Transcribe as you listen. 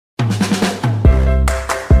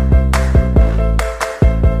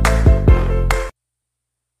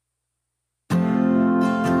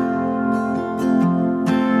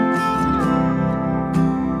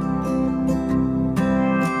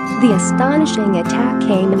astonishing attack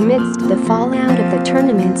came amidst the fallout of the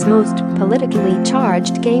tournament's most politically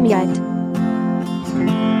charged game yet.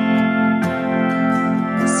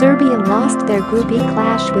 Serbia lost their Group E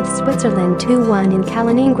clash with Switzerland 2-1 in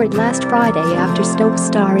Kaliningrad last Friday after Stoke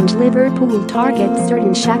star and Liverpool target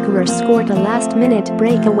Xherdan Shaqiri scored a last-minute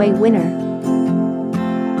breakaway winner.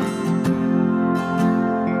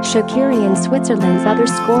 Shaqiri and Switzerland's other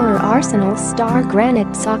scorer Arsenal star Granit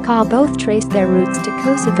Xhaka both traced their roots to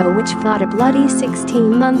Kosovo, which fought a bloody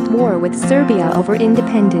 16-month war with Serbia over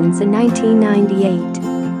independence in 1998.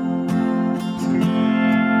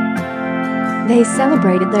 They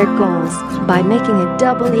celebrated their goals by making a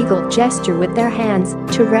double eagle gesture with their hands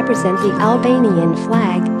to represent the Albanian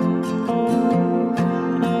flag.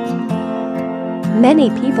 Many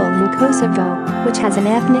people in Kosovo, which has an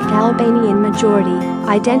ethnic Albanian majority,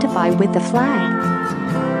 identify with the flag.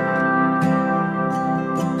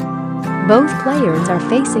 Both players are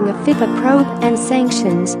facing a FIFA probe and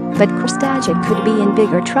sanctions, but Krstajic could be in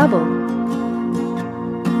bigger trouble.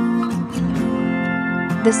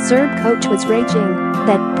 The Serb coach was raging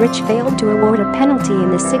that Bric failed to award a penalty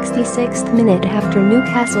in the 66th minute after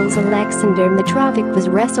Newcastle's Aleksandar Mitrovic was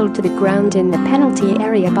wrestled to the ground in the penalty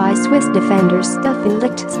area by Swiss defenders Stefan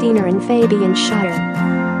Lichtsteiner and Fabian Schär.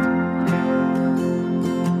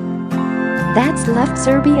 That's left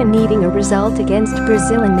Serbia needing a result against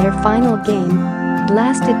Brazil in their final game.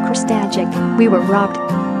 Blasted Krstajic, we were robbed.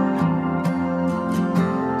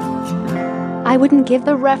 I wouldn't give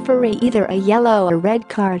the referee either a yellow or red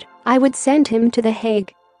card, I would send him to The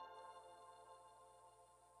Hague.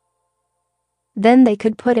 Then they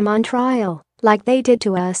could put him on trial, like they did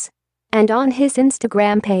to us. And on his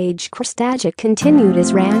Instagram page, Krstajic continued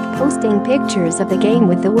his rant, posting pictures of the game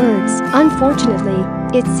with the words, "Unfortunately,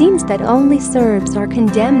 it seems that only Serbs are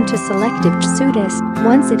condemned to selective exodus.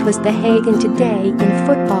 Once it was The Hague and today in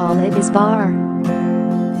football it is VAR."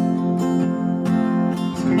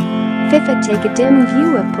 FIFA take a dim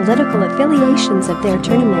view of political affiliations of their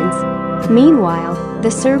tournaments. Meanwhile,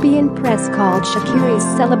 the Serbian press called Shaqiri's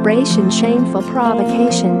celebration shameful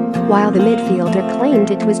provocation, while the midfielder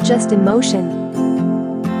claimed it was just emotion.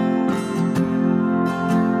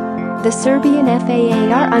 The Serbian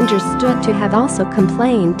FAR understood to have also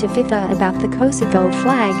complained to FIFA about the Kosovo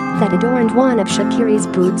flag that adorned one of Shaqiri's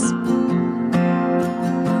boots.